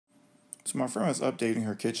So my friend was updating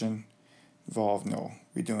her kitchen, involved,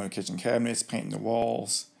 redoing the kitchen cabinets, painting the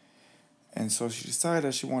walls. And so she decided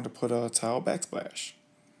that she wanted to put a tile backsplash.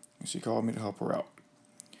 And she called me to help her out.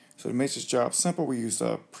 So to make this job simple, we used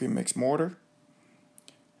a pre-mixed mortar.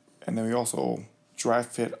 And then we also dry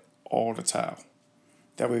fit all the tile.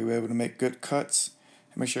 That way we were able to make good cuts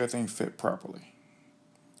and make sure everything fit properly.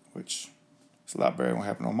 Which is a lot better than what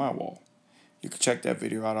happened on my wall. You can check that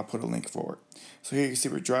video out. I'll put a link for it. So here you can see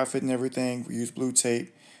we're dry fitting everything. We use blue tape.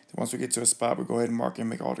 Then once we get to a spot, we go ahead and mark and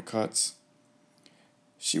make all the cuts.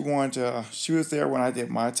 She was there when I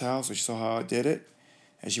did my tile, so she saw how I did it.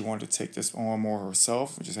 And she wanted to take this on more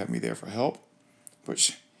herself and just have me there for help.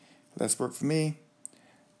 Which, less work for me,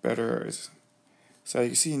 better is. So you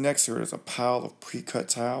can see next to her is a pile of pre-cut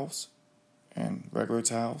tiles and regular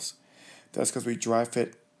tiles. That's because we dry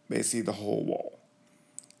fit basically the whole wall.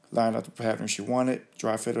 Lined out the pattern she wanted,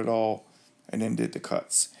 dry fit it all, and then did the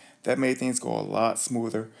cuts. That made things go a lot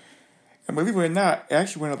smoother. And believe it or not, it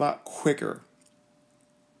actually went a lot quicker.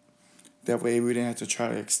 That way we didn't have to try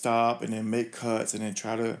to stop and then make cuts and then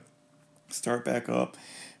try to start back up.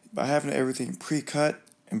 By having everything pre-cut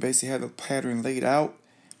and basically had the pattern laid out,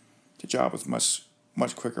 the job was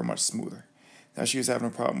much quicker, much smoother. Now she was having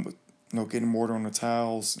a problem with getting mortar on the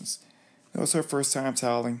tiles. It was her first time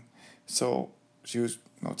tiling, so she was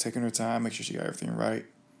taking her time, make sure she got everything right.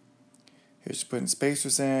 Here she's putting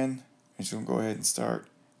spacers in, and she's going to go ahead and start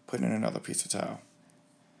putting in another piece of tile.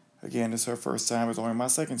 Again, this is her first time, it's only my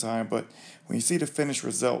second time, but when you see the finished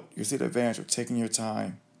result, you see the advantage of taking your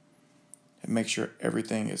time and make sure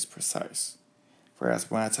everything is precise.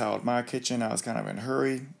 Whereas when I tiled my kitchen, I was kind of in a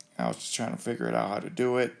hurry. I was just trying to figure it out how to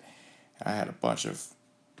do it. I had a bunch of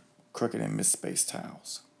crooked and misspaced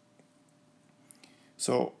tiles.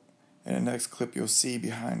 So in the next clip, you'll see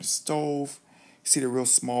behind the stove, you see the real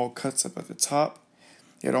small cuts up at the top.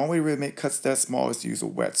 Yeah, the only way to really make cuts that small is to use a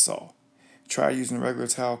wet saw. Try using a regular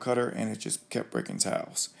tile cutter, and it just kept breaking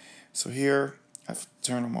tiles. So here, I've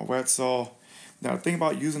turned on my wet saw. Now, the thing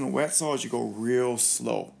about using a wet saw is you go real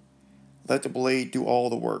slow. Let the blade do all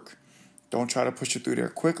the work. Don't try to push it through there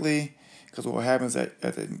quickly, because what happens is that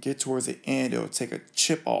as it get towards the end, it'll take a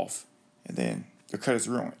chip off, and then the cut is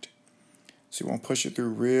ruined. So you want to push it through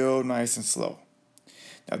real nice and slow.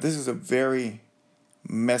 Now, this is a very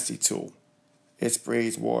messy tool. It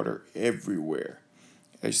sprays water everywhere.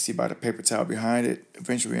 As you see by the paper towel behind it,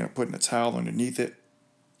 eventually you end up putting a towel underneath it.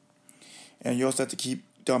 And you also have to keep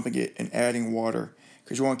dumping it and adding water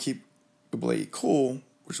because you want to keep the blade cool,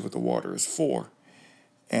 which is what the water is for.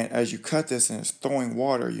 And as you cut this and it's throwing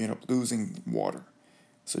water, you end up losing water.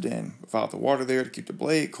 So then, without the water there to keep the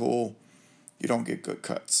blade cool, you don't get good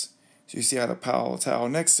cuts. So you see how the pile of towel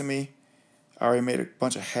next to me, I already made a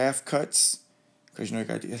bunch of half cuts because you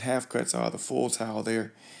got to get half cuts out of the full towel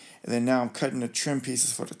there. And then now I'm cutting the trim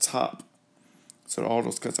pieces for the top. So all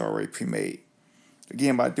those cuts are already pre-made.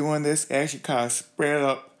 Again, by doing this, it actually kind of spread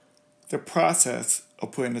up the process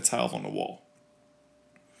of putting the tiles on the wall.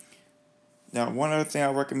 Now, one other thing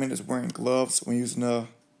I recommend is wearing gloves when using a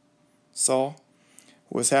saw.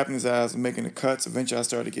 What's happening is as I was making the cuts, eventually I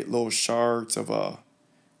started to get little shards of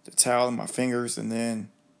the towel in my fingers, and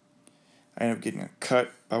then I ended up getting a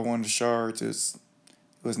cut by one of the shards. It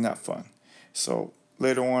was not fun. So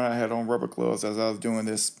later on, I had on rubber gloves as I was doing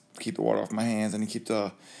this, keep the water off my hands and to keep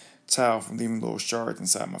the towel from leaving little shards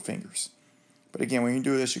inside my fingers. But again, when you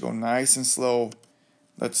do this, you go nice and slow.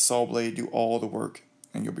 Let the saw blade do all the work,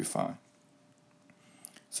 and you'll be fine.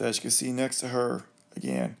 So as you can see next to her,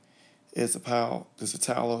 again, is a pile. It's a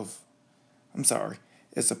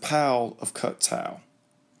pile of cut tile.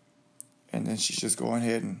 And then she's just going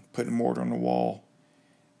ahead and putting mortar on the wall,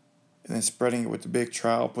 and then spreading it with the big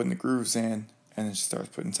trowel, putting the grooves in, and then she starts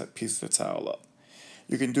putting pieces of tile up.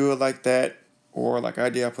 You can do it like that, or like I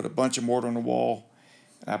did, I put a bunch of mortar on the wall,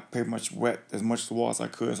 and I pretty much wet as much of the wall as I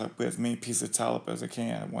could, so I put as many pieces of tile up as I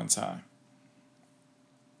can at one time.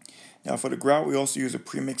 Now for the grout, we also use a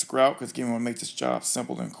pre-mixed grout, because again, we want to make this job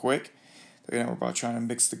simple and quick. Again, we're about trying to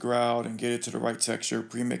mix the grout and get it to the right texture.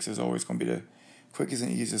 Pre-mix is always going to be the quickest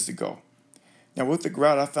and easiest to go. Now with the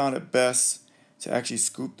grout, I found it best to actually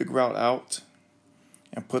scoop the grout out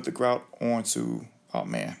and put the grout onto, oh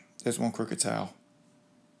man, there's one crooked towel.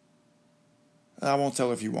 I won't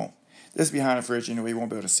tell if you won't. This is behind the fridge anyway, you won't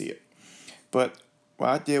be able to see it. But what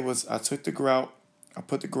I did was I took the grout, I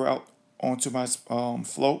put the grout onto my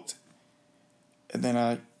float, and then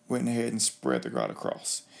I went ahead and spread the grout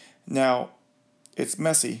across. Now, it's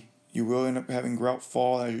messy. You will end up having grout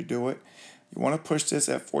fall as you do it. You want to push this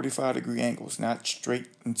at 45-degree angles, not straight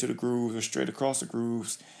into the grooves or straight across the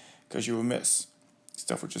grooves, because you will miss.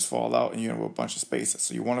 Stuff will just fall out and you have a bunch of spaces.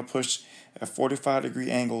 So you want to push at 45-degree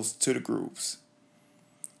angles to the grooves.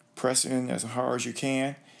 Press in as hard as you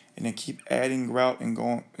can, and then keep adding grout and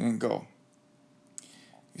go.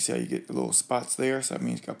 You see how you get the little spots there? So that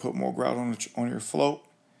means you got to put more grout on your float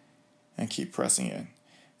and keep pressing in.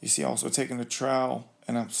 You see also taking the trowel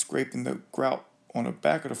and I'm scraping the grout on the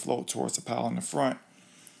back of the float towards the pile in the front.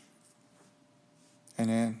 And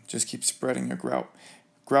then just keep spreading your grout.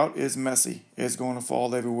 Grout is messy. It's going to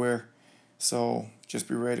fall everywhere. So just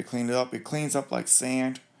be ready to clean it up. It cleans up like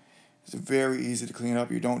sand. It's very easy to clean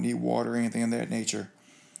up. You don't need water or anything of that nature.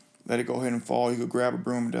 Let it go ahead and fall. You could grab a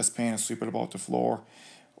broom and dustpan and sweep it about the floor.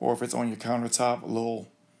 Or if it's on your countertop, a little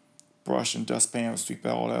brush and dustpan will sweep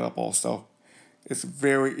all that up also. It's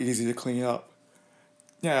very easy to clean up.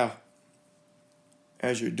 Now,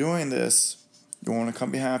 as you're doing this, you want to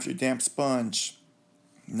come behind with your damp sponge.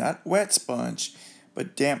 Not wet sponge,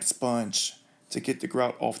 but damp sponge to get the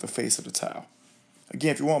grout off the face of the towel.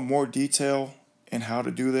 Again, if you want more detail in how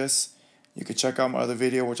to do this, you can check out my other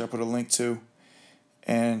video, which I put a link to,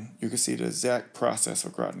 and you can see the exact process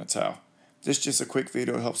of grouting the towel. This is just a quick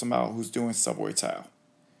video to help somebody out who's doing subway tile.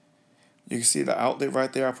 You can see the outlet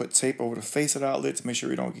right there. I put tape over the face of the outlet to make sure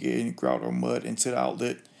you don't get any grout or mud into the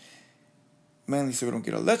outlet. Mainly so we don't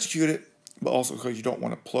get electrocuted, but also because you don't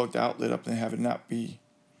want to plug the outlet up and have it not be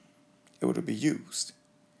able to be used.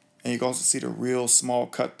 And you can also see the real small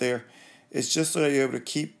cut there. It's just so that you're able to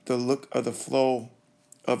keep the look of the flow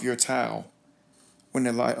of your towel when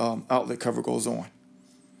the outlet cover goes on.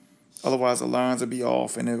 Otherwise, the lines will be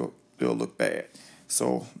off and it'll look bad.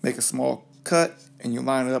 So make a small cut and you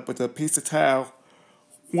line it up with a piece of towel,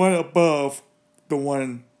 one above the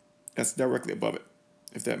one that's directly above it,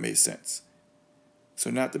 if that makes sense.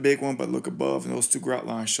 So not the big one, but look above, and those two grout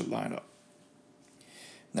lines should line up.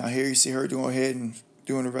 Now here you see her going ahead and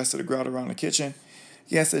doing the rest of the grout around the kitchen.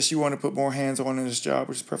 Yes, that she wanted to put more hands on in this job,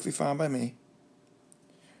 which is perfectly fine by me.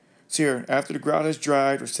 So here, after the grout has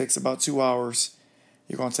dried, which takes about 2 hours,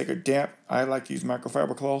 you're going to take a damp, I like to use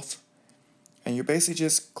microfiber cloth, and you basically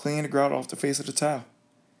just clean the grout off the face of the towel.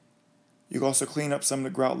 You can also clean up some of the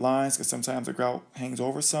grout lines because sometimes the grout hangs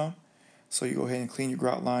over some. So you go ahead and clean your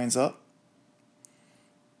grout lines up.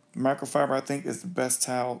 Microfiber, I think, is the best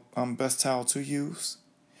towel to use.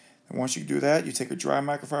 And once you do that, you take a dry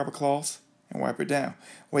microfiber cloth and wipe it down.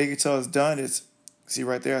 Way you can tell it's done is, see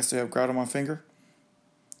right there, I still have grout on my finger.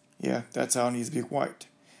 Yeah, that towel needs to be wiped.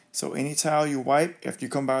 So any towel you wipe, after you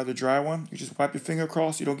come by the dry one, you just wipe your finger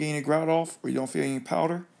across, you don't get any grout off, or you don't feel any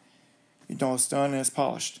powder. You know it's done and it's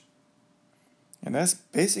polished. And that's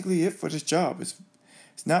basically it for this job. It's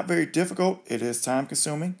not very difficult. It is time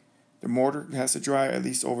consuming. The mortar has to dry at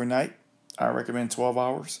least overnight. I recommend 12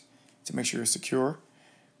 hours to make sure it's secure.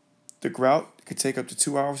 The grout could take up to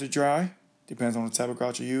 2 hours to dry. Depends on the type of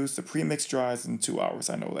grout you use. The premix dries in 2 hours,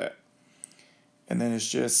 I know that. And then it's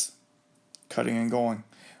just cutting and going.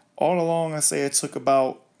 All along, I say it took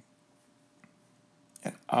about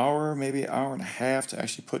an hour, maybe an hour and a half to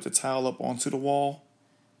actually put the towel up onto the wall.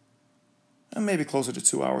 And maybe closer to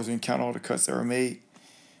 2 hours when you count all the cuts that were made.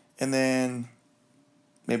 And then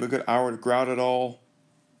maybe a good hour to grout it all.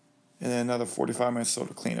 And then another 45 minutes or so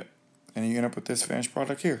to clean it. And you end up with this finished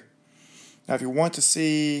product here. Now, if you want to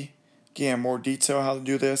see, again, more detail how to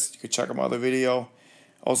do this, you can check out my other video.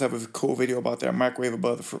 I also have a cool video about that microwave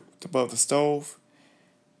above the stove.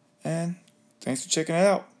 And thanks for checking it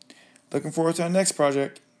out. Looking forward to our next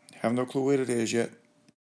project. Have no clue what it is yet.